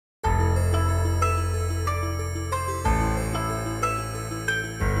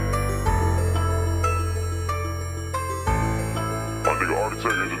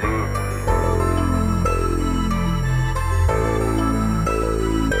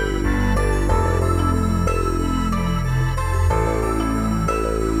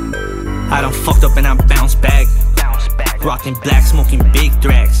and I bounce back. Rockin' black, smoking big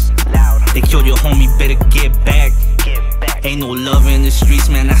thrax. They killed your homie, better get back. Ain't no love in the streets,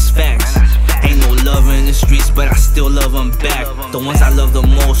 man, that's facts. Ain't no love in the streets, but I still love them back. The ones I love the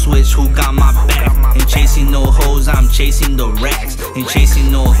most, which who got my back. Ain't chasing no hoes, I'm chasing the racks. Ain't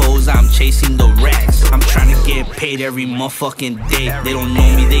chasing no hoes, I'm chasing the racks. I'm trying to get paid every motherfucking day. They don't know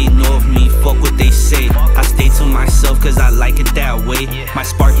me, they know of me, fuck what they say. I stay to myself cause I like it that way. Might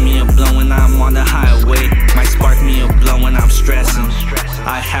spark me a blunt when I'm on the highway. Might spark me a blunt when I'm stressing.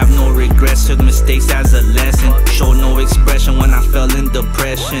 I have no regrets, took mistakes as a lesson. Showed no expression when I fell in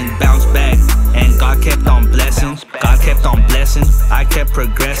depression. Bounce back, and God kept on blessing. God kept on blessing, I kept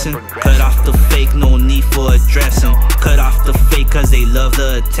progressing. Cut off the fake, no need for addressing. Cut off the fake cause they love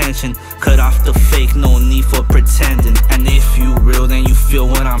the attention. Cut off the fake, no need for pretending. And if you real, then you feel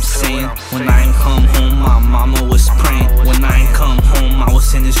what I'm saying. When I ain't come home, my mama was praying. When I ain't come home, I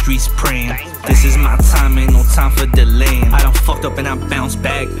was in the streets praying. This is my time, ain't no time for delaying. I done fucked up and I bounce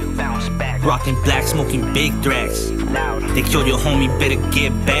back. Rockin' black, smoking big thrax. They killed your homie, better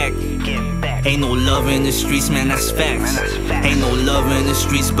get back. Ain't no love in the streets, man, that's facts. Ain't no love in the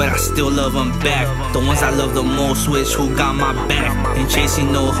streets, but I still love them back. The ones I love the most, which who got my back. Ain't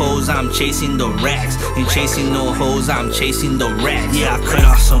chasing no hoes, I'm chasing the racks. Ain't chasing no hoes, I'm chasing the racks. Yeah, I cut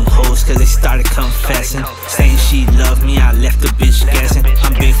off some hoes cause they started confessing. Saying she loved me, I left the bitch guessing.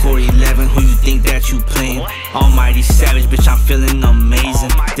 I'm big 4'11", who you think that you playing? Almighty savage, bitch, I'm feeling amazing.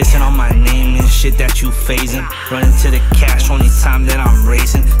 Dissing on my name and shit that you phasing. Running to the cash, only time that I'm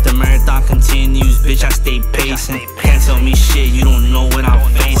racing. The marathon continues, bitch, I stay pacing. Can't tell me shit, you don't know what I'm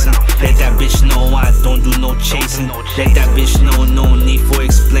facing. Let that bitch know I don't do no chasing. Let that bitch know, no need for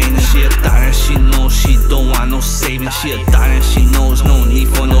explaining. She a thought and she knows she don't want no saving. She a thought and she knows no need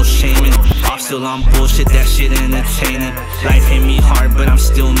for no shaming. I'm still on bullshit, that shit entertaining. Life hit me hard, but I'm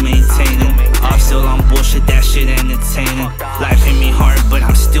still maintaining. I'm still on bullshit, that shit entertaining. Life hit me hard, but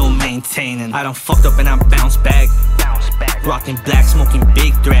I'm still maintaining. I done fucked up and I bounce back. Rockin' black, smoking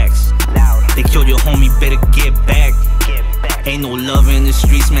big thrax. They killed your homie, better get back. Ain't no love in the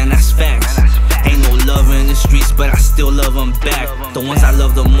streets, man, that's facts. Ain't no love in the streets, but I still love them back. The ones I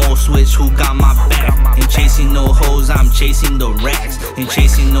love the most, which who got my back. Ain't chasing no hoes, I'm chasing the racks. Ain't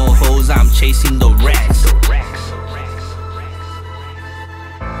chasing no hoes, I'm chasing the racks.